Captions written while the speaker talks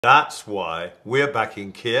That's why we're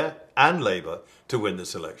backing Keir and Labour to win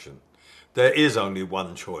this election. There is only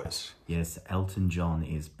one choice. Yes, Elton John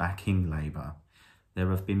is backing Labour. There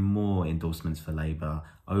have been more endorsements for Labour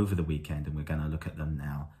over the weekend, and we're going to look at them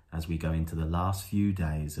now as we go into the last few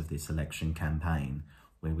days of this election campaign,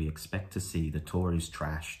 where we expect to see the Tories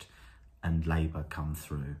trashed and Labour come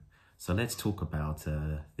through. So let's talk about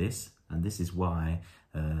this, and this is why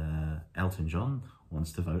Elton John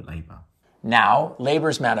wants to vote Labour. Now,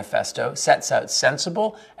 Labour's manifesto sets out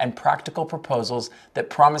sensible and practical proposals that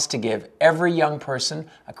promise to give every young person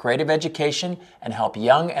a creative education and help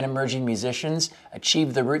young and emerging musicians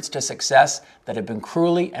achieve the routes to success that have been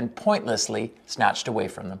cruelly and pointlessly snatched away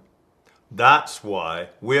from them. That's why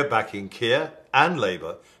we're backing Keir and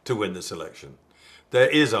Labour to win this election. There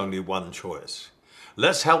is only one choice.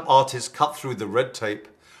 Let's help artists cut through the red tape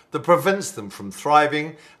that prevents them from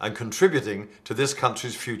thriving and contributing to this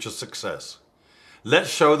country's future success. Let's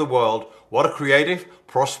show the world what a creative,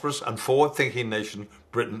 prosperous and forward-thinking nation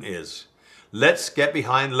Britain is. Let's get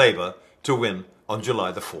behind Labour to win on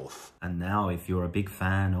July the 4th. And now, if you're a big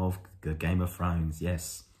fan of Game of Thrones,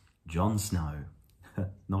 yes, Jon Snow,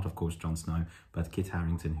 not of course Jon Snow, but Kit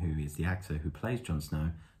Harington, who is the actor who plays Jon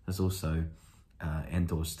Snow, has also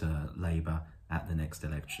endorsed Labour at the next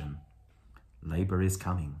election. Labour is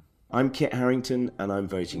coming. I'm Kit Harington and I'm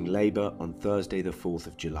voting Labour on Thursday the 4th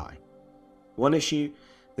of July. One issue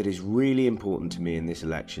that is really important to me in this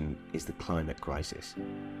election is the climate crisis.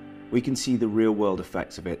 We can see the real world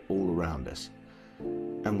effects of it all around us,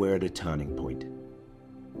 and we're at a turning point.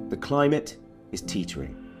 The climate is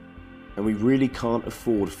teetering, and we really can't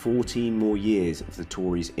afford 14 more years of the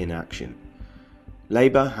Tories' inaction.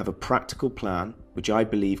 Labour have a practical plan which I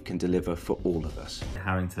believe can deliver for all of us.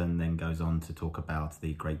 Harrington then goes on to talk about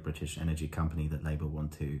the Great British Energy Company that Labour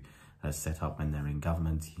want to set up when they're in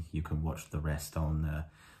government. You can watch the rest on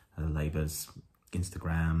Labour's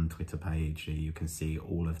Instagram, Twitter page. You can see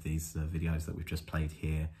all of these videos that we've just played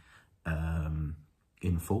here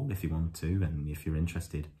in full if you want to and if you're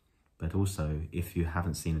interested. But also, if you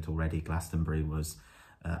haven't seen it already, Glastonbury was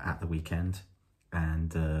at the weekend,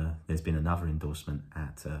 and there's been another endorsement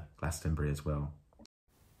at Glastonbury as well.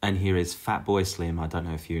 And here is Fatboy Slim. I don't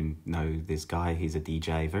know if you know this guy. He's a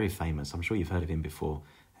DJ, very famous. I'm sure you've heard of him before.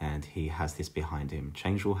 And he has this behind him.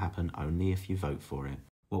 Change will happen only if you vote for it.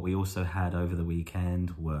 What we also had over the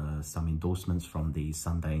weekend were some endorsements from the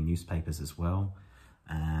Sunday newspapers as well.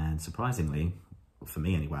 And surprisingly, for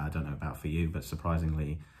me anyway, I don't know about for you, but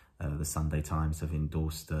surprisingly, the Sunday Times have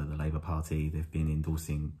endorsed the Labour Party. They've been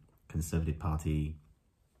endorsing Conservative Party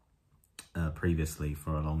previously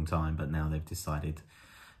for a long time, but now they've decided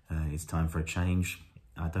it's time for a change.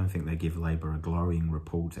 I don't think they give Labour a glowing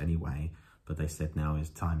report anyway, but they said now is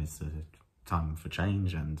time for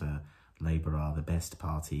change, and Labour are the best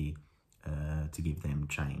party to give them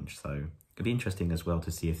change. So it'll be interesting as well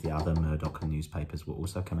to see if the other Murdoch newspapers will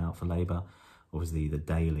also come out for Labour. Obviously the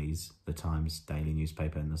dailies, the Times daily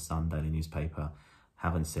newspaper and the Sun daily newspaper,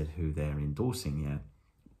 haven't said who they're endorsing yet,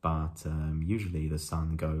 but usually the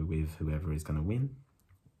Sun go with whoever is going to win.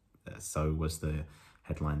 So was the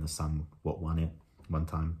headline, The Sun what won it one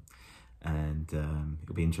time. And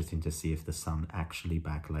it'll be interesting to see if the Sun actually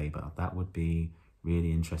back Labour. That would be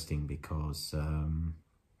really interesting because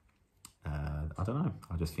I don't know.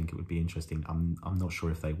 I just think it would be interesting. I'm not sure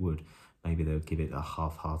if they would. Maybe they would give it a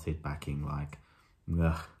half-hearted backing, like,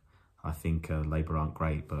 I think Labour aren't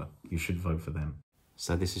great, but you should vote for them.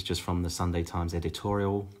 So this is just from the Sunday Times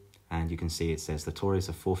editorial, and you can see it says the Tories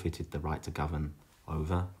have forfeited the right to govern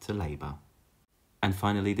over to Labour. And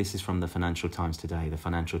finally, this is from the Financial Times today. The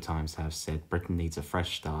Financial Times have said Britain needs a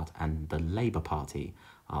fresh start, and the Labour Party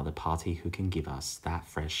are the party who can give us that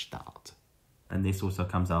fresh start. And this also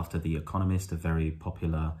comes after The Economist, a very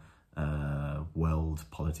popular world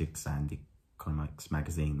politics and economics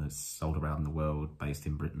magazine that's sold around the world, based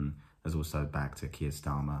in Britain, has also backed Keir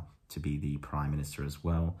Starmer to be the Prime Minister as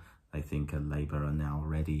well. They think Labour are now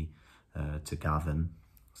ready to govern.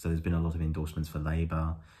 So there's been a lot of endorsements for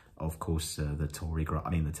Labour. Of course, the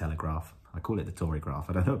Telegraph. I call it the Tory graph.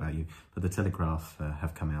 I don't know about you, but the Telegraph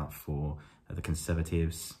have come out for the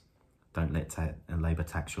Conservatives. Don't let Labour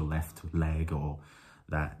tax your left leg or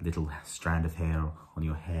that little strand of hair on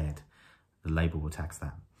your head. The Labour will tax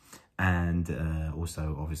that. And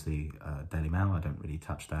also, obviously, Daily Mail. I don't really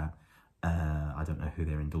touch that. I don't know who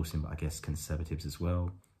they're endorsing, but I guess Conservatives as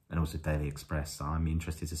well. And also Daily Express. I'm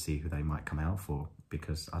interested to see who they might come out for,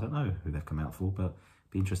 because I don't know who they've come out for, but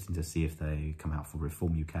be interesting to see if they come out for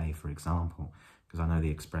Reform UK, for example, because I know the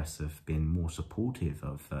Express have been more supportive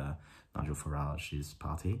of Nigel Farage's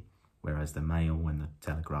party, whereas the Mail and the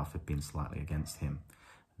Telegraph have been slightly against him.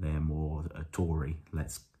 they're more Tory,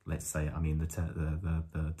 let's say. I mean,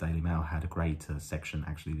 the Daily Mail had a great section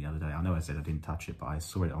actually the other day. I know I said I didn't touch it, but I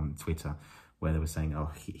saw it on Twitter where they were saying,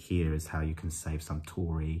 oh, here is how you can save some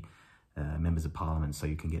Tory members of Parliament so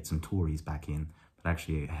you can get some Tories back in. But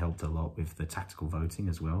actually it helped a lot with the tactical voting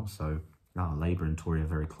as well. So Labour and Tory are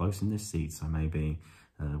very close in this seat, so maybe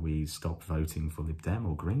we stop voting for Lib Dem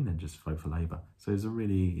or Green and just vote for Labour. So it's a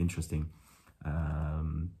really interesting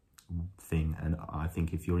thing, and I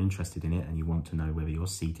think if you're interested in it and you want to know whether your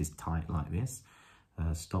seat is tight like this,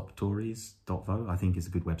 stoptories.vote I think is a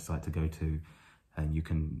good website to go to, and you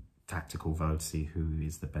can tactical vote, see who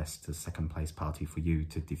is the best second place party for you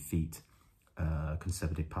to defeat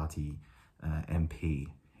Conservative Party MP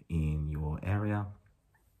in your area.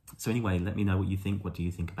 So anyway, let me know what you think. What do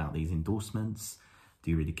you think about these endorsements?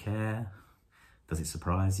 Do you really care? Does it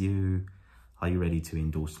surprise you? Are you ready to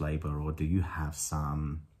endorse Labour, or do you have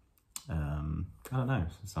some I don't know,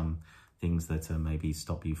 some things that maybe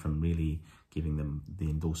stop you from really giving them the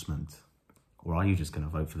endorsement? Or are you just going to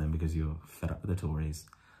vote for them because you're fed up with the Tories?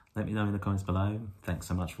 Let me know in the comments below. Thanks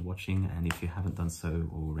so much for watching, and if you haven't done so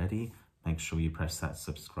already, make sure you press that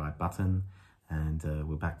subscribe button, and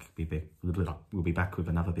we'll be back with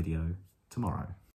another video tomorrow.